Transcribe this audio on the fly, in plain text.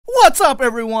What's up,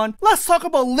 everyone? Let's talk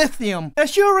about lithium.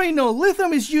 As you already know,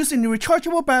 lithium is used in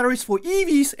rechargeable batteries for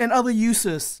EVs and other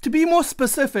uses. To be more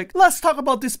specific, let's talk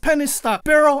about this penny stock,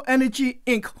 Beryl Energy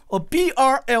Inc., or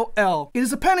BRLL. It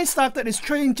is a penny stock that is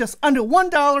trading just under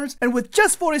 $1 and with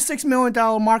just $46 million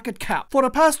market cap. For the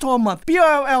past 12 months,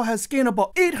 BRLL has gained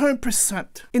about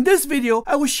 800%. In this video,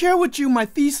 I will share with you my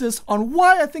thesis on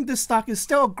why I think this stock is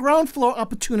still a ground floor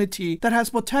opportunity that has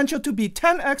potential to be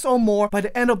 10x or more by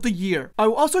the end of the year. I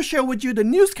will also share with you the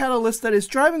news catalyst that is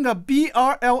driving up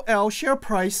BRLL share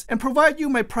price and provide you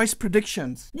my price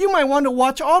predictions. You might want to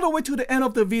watch all the way to the end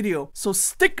of the video, so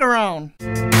stick around.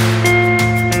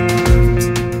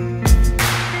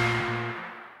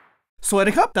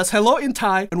 Sawasdee krap, that's hello in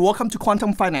Thai, and welcome to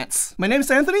Quantum Finance. My name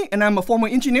is Anthony, and I'm a former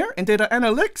engineer and data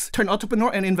analytics turned entrepreneur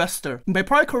and investor. In my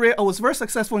prior career, I was very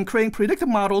successful in creating predictive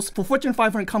models for Fortune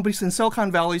 500 companies in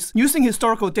Silicon Valley using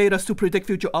historical data to predict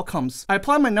future outcomes. I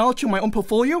applied my knowledge to my own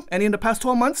portfolio, and in the past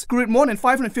 12 months, grew it more than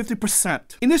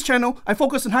 550%. In this channel, I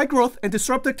focus on high growth and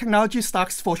disruptive technology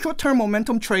stocks for short-term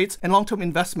momentum trades and long-term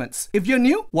investments. If you're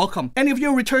new, welcome. And if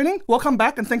you're returning, welcome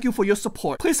back and thank you for your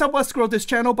support. Please help us grow this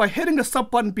channel by hitting the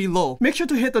sub button below. Make sure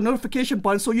to hit the notification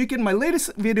button so you get my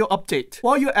latest video update.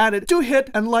 While you're at it, do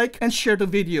hit and like and share the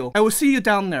video. I will see you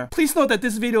down there. Please note that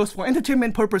this video is for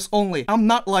entertainment purpose only. I'm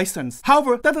not licensed.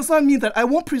 However, that does not mean that I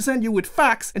won't present you with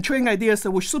facts and trading ideas that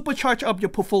will supercharge up your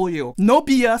portfolio. No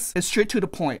BS and straight to the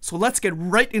point. So let's get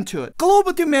right into it.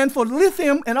 Global demand for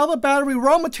lithium and other battery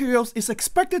raw materials is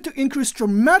expected to increase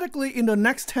dramatically in the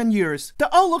next 10 years.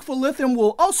 The outlook for lithium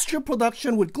will outstrip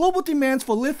production, with global demands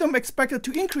for lithium expected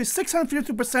to increase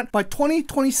 650% by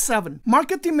 2027.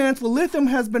 Market demand for lithium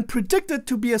has been predicted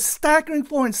to be a staggering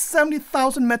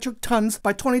 470,000 metric tons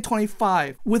by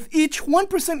 2025. With each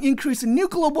 1% increase in new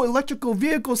global electrical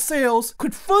vehicle sales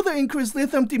could further increase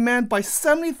lithium demand by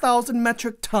 70,000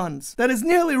 metric tons. That is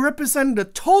nearly representing the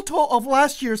total of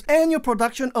last year's annual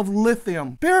production of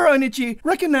lithium. Beryl Energy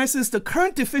recognizes the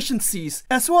current deficiencies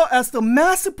as well as the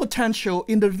massive potential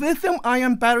in the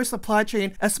lithium-ion battery supply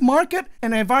chain as market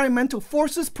and environmental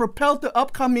forces propel the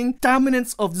upcoming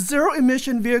dominance of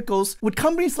zero-emission vehicles, with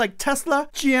companies like Tesla,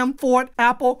 GM, Ford,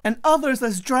 Apple, and others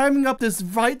as driving up this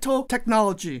vital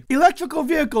technology. Electrical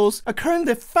vehicles are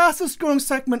currently the fastest growing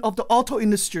segment of the auto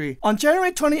industry. On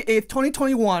January 28,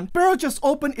 2021, Beryl just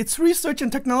opened its Research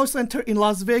and Technology Center in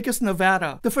Las Vegas,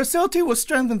 Nevada. The facility will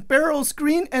strengthen Beryl's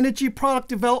green energy product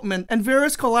development and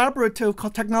various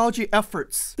collaborative technology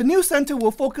efforts. The new center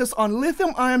will focus on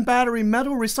lithium-ion battery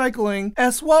metal recycling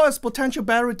as well as potential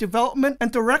battery development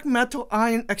and direct metal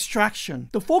ion extraction.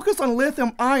 The focus on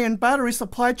lithium-ion battery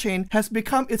supply chain has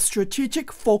become its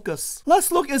strategic focus.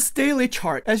 Let's look at its daily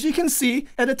chart. As you can see,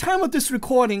 at the time of this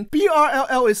recording,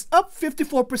 BRLL is up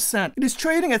 54%. It is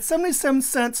trading at 77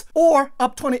 cents or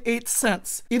up 28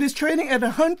 cents. It is trading at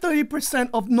 130%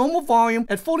 of normal volume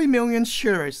at 40 million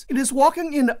shares. It is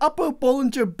walking in the upper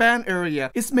Bollinger Band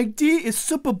area. Its MACD is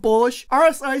super bullish,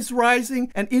 RSI is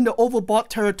rising and in the overbought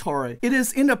territory. It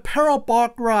is in a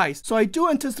parabolic rise, so I do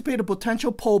anticipate a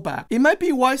potential pullback. It might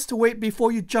be wise to wait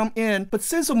before you jump in, but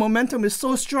since the momentum is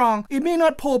so strong, it may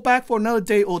not pull back for another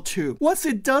day or two. Once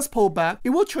it does pull back, it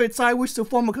will trade sideways to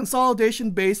form a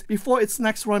consolidation base before its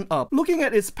next run up. Looking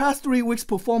at its past 3 weeks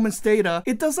performance data,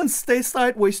 it doesn't stay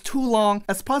sideways too long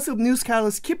as positive news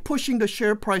catalysts keep pushing the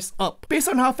share price up. Based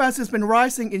on how fast it's been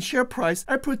rising in share price,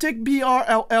 I predict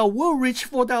BRLL will reach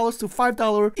 $4 to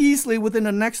 $5 easily within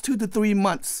the next 2 to 3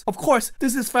 months. Of course,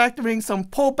 this is factoring some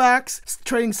pullbacks,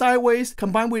 trading sideways,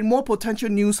 combined with more potential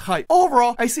news hype.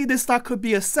 Overall, I see this stock could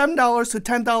be at $7 to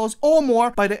 $10 or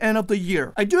more by the end of the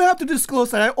year. I do have to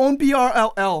disclose that I own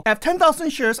BRLL. I have 10,000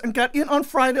 shares and got in on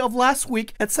Friday of last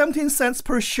week at 17 cents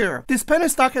per share. This penny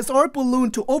stock has already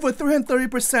ballooned to over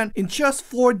 330% in just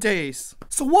 4 days.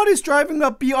 So what is driving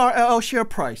up BRLL share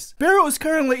price? Beryl is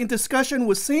currently in discussion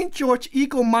with St. George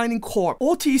Eagle Mining Corp,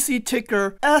 OTC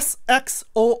ticker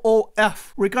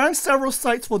SXOOF, regarding several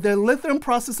sites for their lithium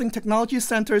processing technology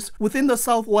centers within the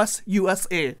Southwest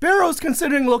USA. Beryl is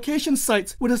considering location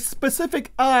sites with a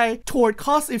specific eye toward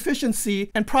cost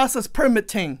efficiency and process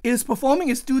permitting. It is performing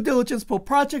its due diligence for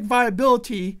project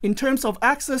viability in terms of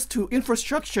access to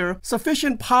infrastructure,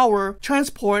 sufficient power,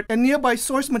 transport, and nearby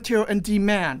source material and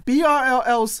demand. BRLL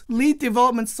BRL's lead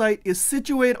development site is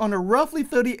situated on a roughly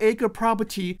 30-acre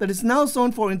property that is now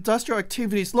zoned for industrial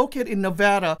activities located in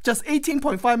Nevada, just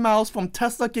 18.5 miles from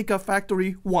Tesla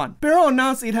Gigafactory 1. Beryl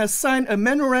announced it has signed a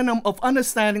Memorandum of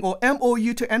Understanding or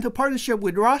MOU to enter partnership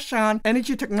with Roshan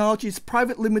Energy Technologies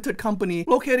Private Limited Company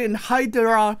located in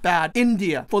Hyderabad,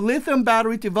 India for lithium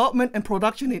battery development and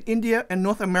production in India and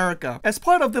North America. As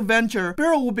part of the venture,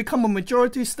 Beryl will become a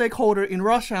majority stakeholder in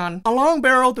Roshan, allowing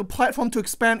Beryl the platform to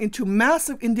expand into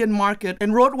massive Indian market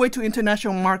and roadway to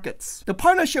international markets. The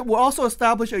partnership will also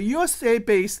establish a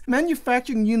USA-based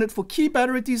manufacturing unit for key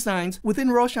battery designs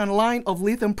within Roshan line of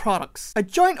lithium products. A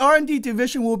joint R&D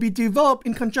division will be developed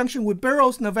in conjunction with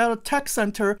Beryl's Nevada Tech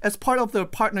Center as part of the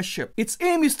partnership. Its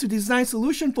aim is to design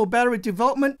solutions for battery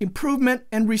development, improvement,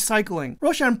 and recycling.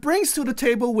 Roshan brings to the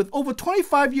table with over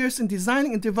 25 years in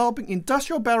designing and developing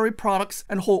industrial battery products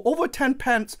and hold over 10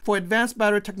 patents for advanced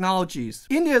battery technologies.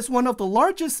 India is one of the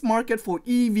largest markets for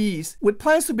EVs, with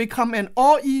plans to become an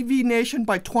all-EV nation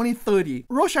by 2030.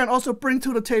 Roshan also brings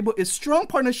to the table its strong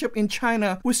partnership in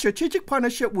China with strategic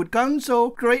partnership with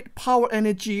Guangzhou Great Power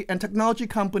Energy and Technology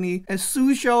Company and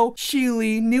Suzhou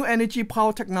Shili New Energy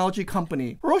Power Technology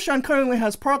Company. Roshan currently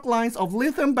has product lines of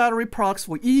lithium battery products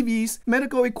for EVs,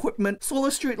 medical equipment,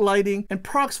 solar street lighting, and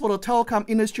products for the telecom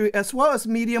industry, as well as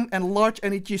medium and large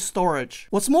energy storage.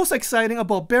 What's most exciting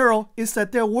about Beryl is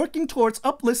that they're working towards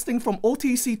uplisting from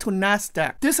OTC to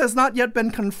NASDAQ. This has not yet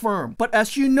been confirmed, but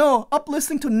as you know,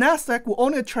 uplisting to NASDAQ will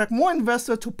only attract more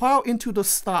investors to pile into the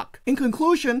stock. In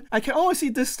conclusion, I can only see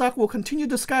this stock will continue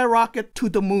to skyrocket to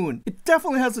the moon. It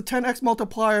definitely has a 10x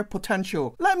multiplier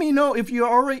potential. Let me know if you're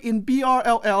already in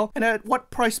BRLL and at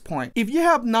what price point. If you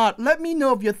have not, let me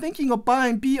know if you're thinking of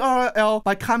buying BRLL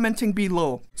by commenting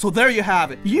below. So there you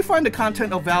have it. If you find the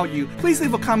content of value, please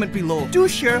leave a comment below. Do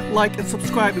share, like, and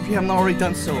subscribe if you haven't already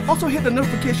done so. Also hit the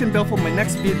notification bell for my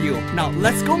next video. Now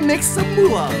let's go make some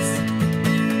moolahs.